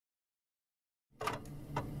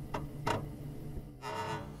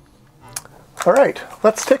All right,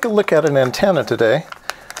 let's take a look at an antenna today.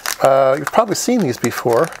 You've probably seen these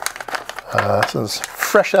before. This is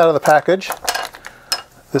fresh out of the package.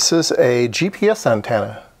 This is a GPS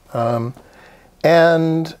antenna.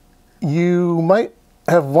 And you might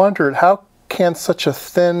have wondered, how can such a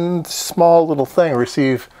thin, small little thing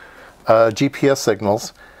receive GPS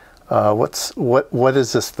signals? What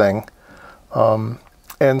is this thing?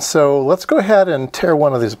 And so let's go ahead and tear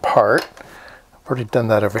one of these apart. I've already done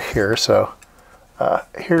that over here. So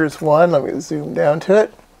here's one. Let me zoom down to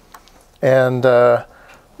it. And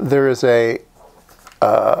there is a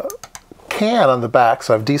can on the back,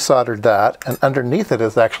 so I've desoldered that. And underneath it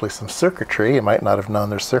is actually some circuitry. You might not have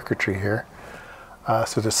known there's circuitry here.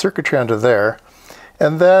 So there's circuitry under there.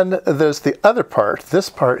 And then there's the other part,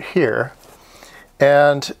 this part here.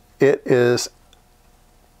 And it is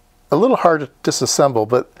a little hard to disassemble,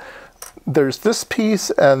 but there's this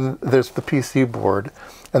piece and there's the PC board,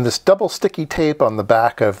 and this double sticky tape on the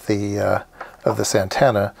back of the this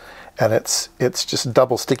antenna, and it's just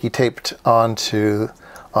double sticky taped onto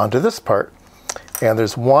this part. And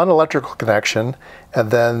there's one electrical connection,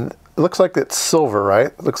 and then it looks like it's silver, right?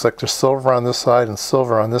 It looks like there's silver on this side and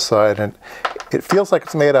silver on this side, and it feels like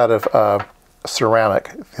it's made out of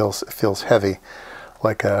ceramic. It feels heavy,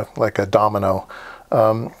 like a domino.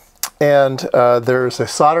 And there's a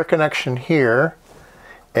solder connection here,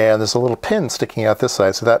 and there's a little pin sticking out this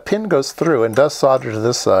side. So that pin goes through and does solder to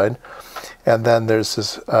this side. And then there's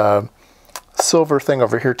this silver thing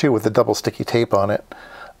over here too with the double sticky tape on it.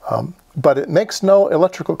 But it makes no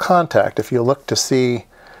electrical contact. If you look to see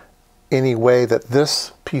any way that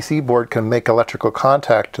this PC board can make electrical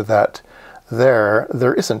contact to that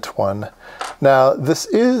there isn't one. Now this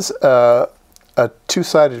is a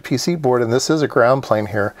two-sided PC board, and this is a ground plane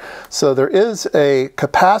here. So there is a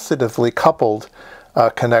capacitively coupled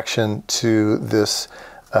connection to this,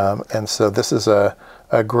 and so this is a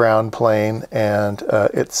ground plane, and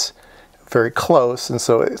it's very close, and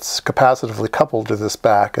so it's capacitively coupled to this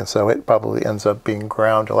back, and so it probably ends up being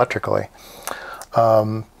ground electrically.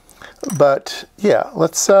 But yeah,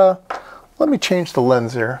 let me change the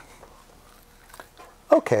lens here.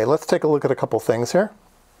 Okay, let's take a look at a couple things here.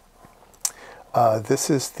 This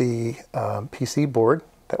is the PC board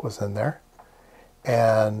that was in there,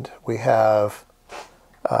 and we have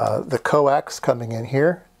the coax coming in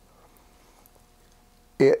here.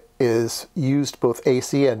 It is used both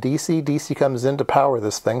AC and DC. DC comes in to power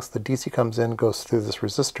this thing, so the DC comes in, goes through this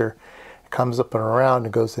resistor, it comes up and around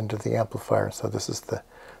and goes into the amplifier. So this is the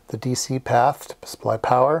DC path to supply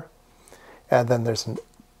power, and then there's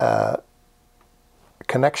a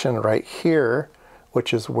connection right here,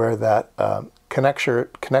 which is where that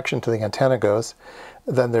connection to the antenna goes.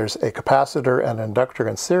 Then there's a capacitor and inductor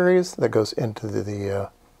in series that goes into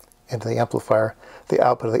the amplifier. The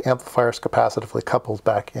output of the amplifier is capacitively coupled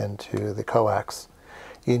back into the coax.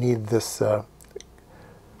 You need this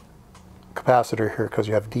capacitor here because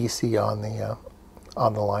you have DC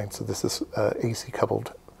on the line. So this is AC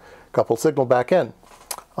coupled signal back in.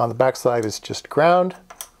 On the back side is just ground.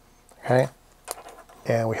 Okay,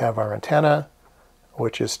 and we have our antenna,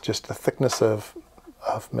 which is just the thickness of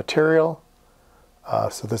material.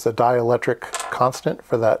 So there's a dielectric constant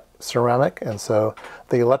for that ceramic, and so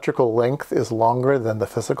the electrical length is longer than the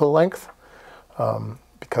physical length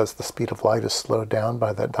because the speed of light is slowed down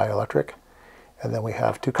by that dielectric. And then we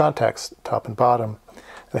have two contacts, top and bottom.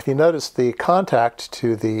 And if you notice, the contact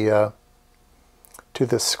to the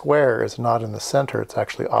this square is not in the center, it's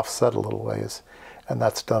actually offset a little ways. And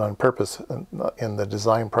that's done on purpose in the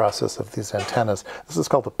design process of these antennas. This is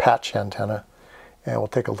called a patch antenna, and we'll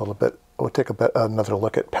take another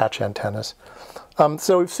look at patch antennas.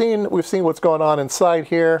 So we've seen what's going on inside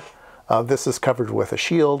here. This is covered with a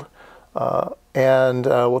shield, and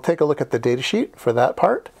we'll take a look at the data sheet for that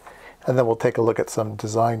part, and then we'll take a look at some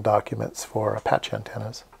design documents for patch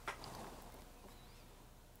antennas.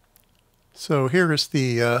 So here is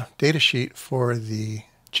the data sheet for the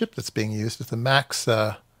chip that's being used. It's the MAX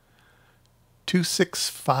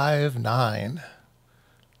 2659.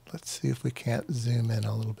 Let's see if we can't zoom in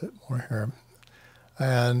a little bit more here.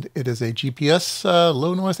 And it is a GPS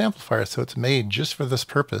low noise amplifier, so it's made just for this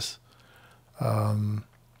purpose. 1.6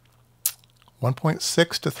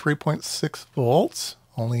 to 3.6 volts,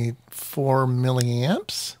 only 4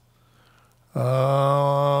 milliamps.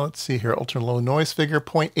 Let's see here, ultra low noise figure,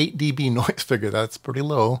 0.8 dB noise figure. That's pretty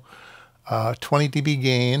low. 20 dB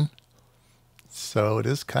gain. So it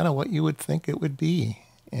is kind of what you would think it would be.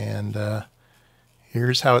 And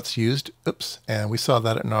here's how it's used. Oops. And we saw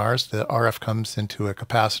that in ours. The RF comes into a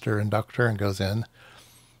capacitor inductor and goes in.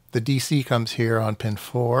 The DC comes here on pin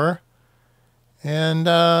 4. And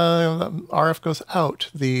RF goes out.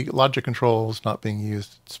 The logic control is not being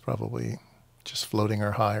used. It's probably just floating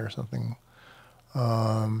or high or something.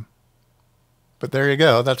 But there you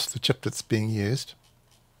go. That's the chip that's being used.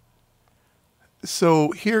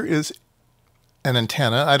 So here is an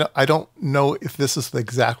antenna. I don't know if this is the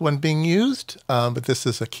exact one being used, but this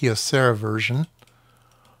is a Kyocera version.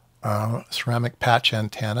 Ceramic patch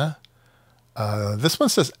antenna. This one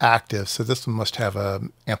says active, so this one must have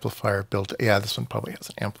an amplifier built. Yeah, this one probably has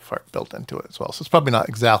an amplifier built into it as well. So it's probably not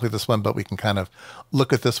exactly this one, but we can kind of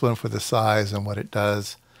look at this one for the size and what it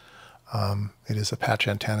does. It is a patch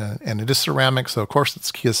antenna, and it is ceramic, so of course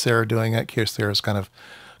it's Kyocera doing it. Kyocera is kind of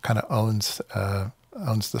owns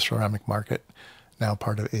the ceramic market, now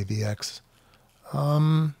part of AVX.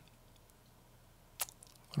 What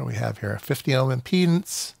do we have here? 50 ohm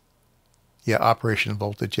impedance. Yeah, operation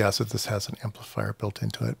voltage. Yeah, so this has an amplifier built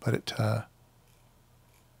into it, but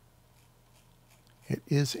it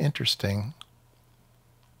is interesting.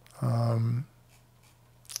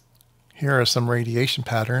 Here are some radiation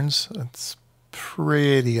patterns. It's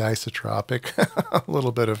pretty isotropic. a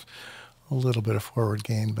little bit of forward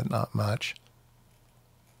gain, but not much.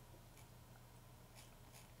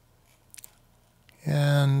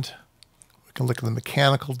 And we can look at the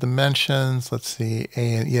mechanical dimensions. Let's see.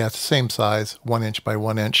 Yeah, it's the same size, 1 inch by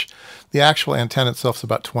 1 inch. The actual antenna itself is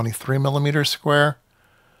about 23 millimeters square.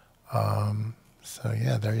 So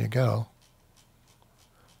yeah, there you go.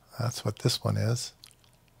 That's what this one is.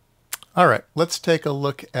 All right, let's take a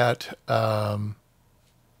look at another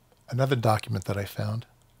document that I found.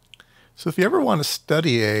 So if you ever want to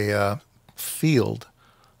study a field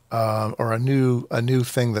or a new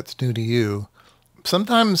thing that's new to you,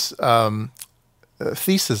 sometimes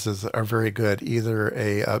theses are very good, either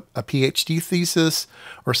a PhD thesis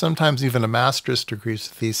or sometimes even a master's degree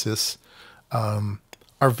thesis are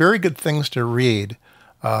very good things to read.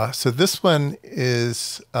 So this one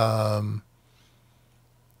is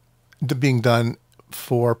being done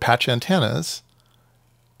for patch antennas,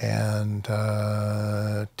 and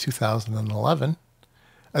 2011.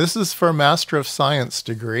 This is for a Master of Science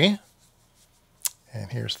degree.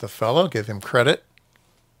 And here's the fellow, give him credit.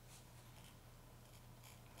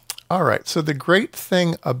 All right, so the great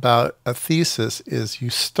thing about a thesis is you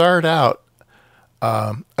start out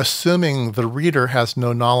assuming the reader has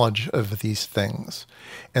no knowledge of these things.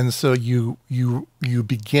 And so you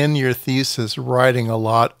begin your thesis writing a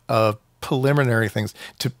lot of preliminary things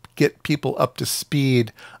to get people up to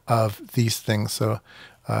speed of these things. So,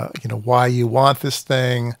 why you want this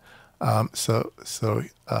thing.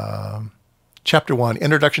 Chapter 1,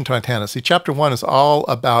 Introduction to Antennas. See, Chapter 1 is all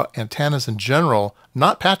about antennas in general,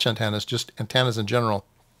 not patch antennas, just antennas in general.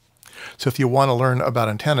 So if you want to learn about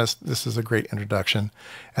antennas, this is a great introduction.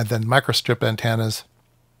 And then microstrip antennas,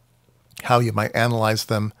 how you might analyze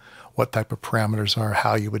them, what type of parameters are,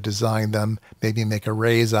 how you would design them, maybe make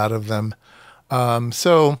arrays out of them.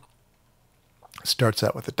 So it starts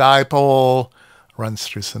out with a dipole, runs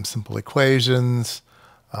through some simple equations,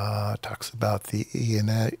 talks about the E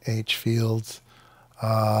and H fields,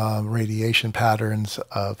 radiation patterns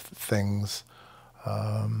of things,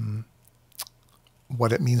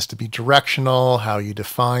 what it means to be directional, how you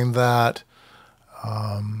define that,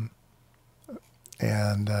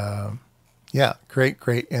 yeah,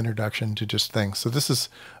 great introduction to just things. So this is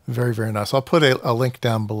very, very nice. I'll put a link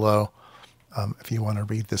down below if you want to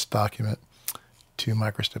read this document to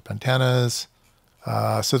microstrip antennas.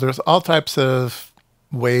 So there's all types of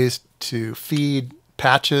ways to feed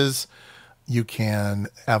patches. You can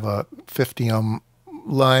have a 50 ohm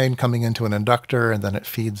line coming into an inductor, and then it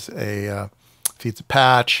feeds a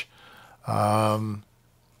patch.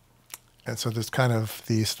 And so there's kind of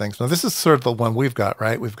these things. Now this is sort of the one we've got,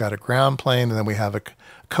 right? We've got a ground plane, and then we have a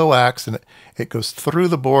coax, and it goes through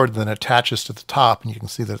the board and then attaches to the top, and you can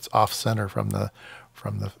see that it's off center from the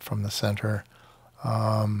center.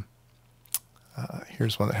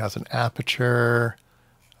 Here's one that has an aperture.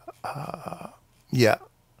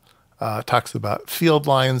 Talks about field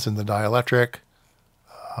lines in the dielectric,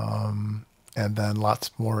 and then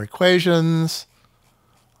lots more equations.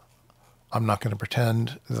 I'm not going to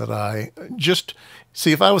pretend that I just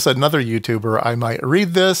see. If I was another YouTuber, I might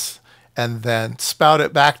read this and then spout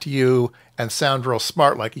it back to you and sound real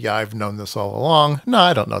smart, like, yeah, I've known this all along. No,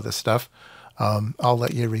 I don't know this stuff. I'll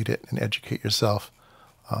let you read it and educate yourself.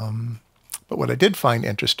 But what I did find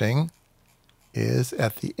interesting is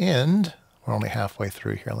at the end, we're only halfway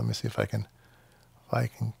through here. Let me see if I can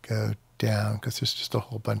go down, because there's just a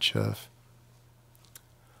whole bunch of.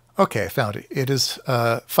 Okay, I found it. It is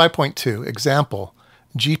 5.2, example,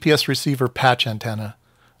 GPS receiver patch antenna.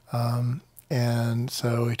 And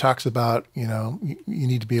so he talks about, you know, you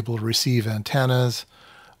need to be able to receive antennas.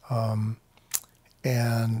 And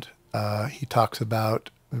he talks about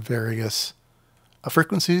various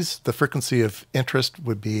frequencies. The frequency of interest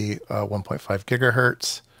would be 1.5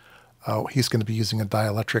 gigahertz. He's going to be using a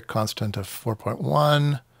dielectric constant of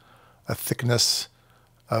 4.1, a thickness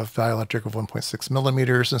of dielectric of 1.6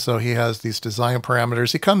 millimeters. And so he has these design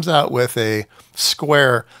parameters. He comes out with a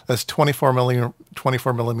square that's 24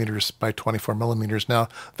 millimeters by 24 millimeters. Now,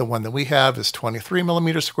 the one that we have is 23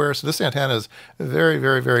 millimeters square. So this antenna is very,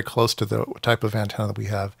 very, very close to the type of antenna that we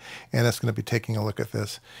have. And it's going to be taking a look at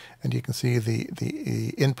this. And you can see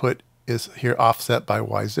the input is here offset by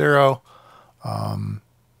Y0.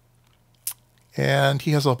 And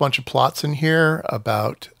he has a bunch of plots in here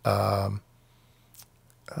about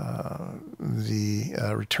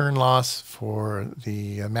the return loss for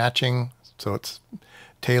the matching. So it's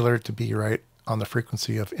tailored to be right on the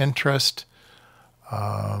frequency of interest.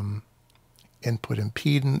 Input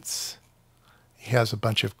impedance. He has a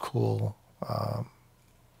bunch of cool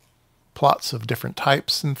plots of different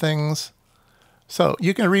types and things. So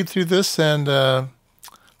you can read through this and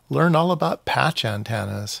learn all about patch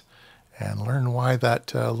antennas and learn why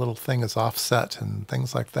that little thing is offset and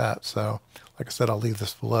things like that. So like I said, I'll leave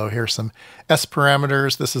this below. Here's some S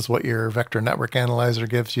parameters. This is what your vector network analyzer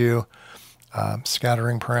gives you.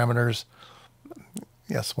 Scattering parameters,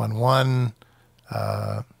 S11,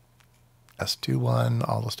 S21,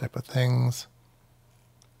 all those type of things.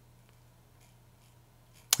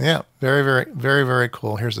 Yeah, very, very, very, very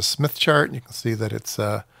cool. Here's a Smith chart. You can see that it's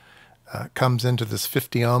comes into this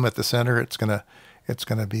 50 ohm at the center. It's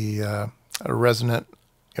gonna be a resonant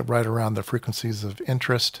right around the frequencies of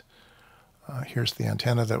interest. Here's the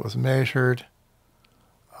antenna that was measured.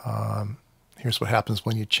 Here's what happens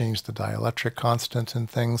when you change the dielectric constant and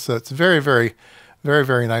things. So it's very, very, very,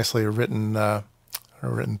 very nicely written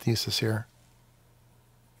thesis here.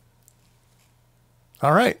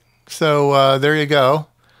 All right, so there you go.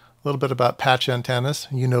 A little bit about patch antennas.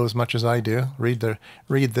 You know as much as I do. Read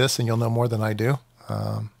this, and you'll know more than I do.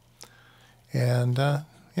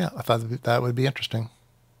 Yeah, I thought that would be interesting.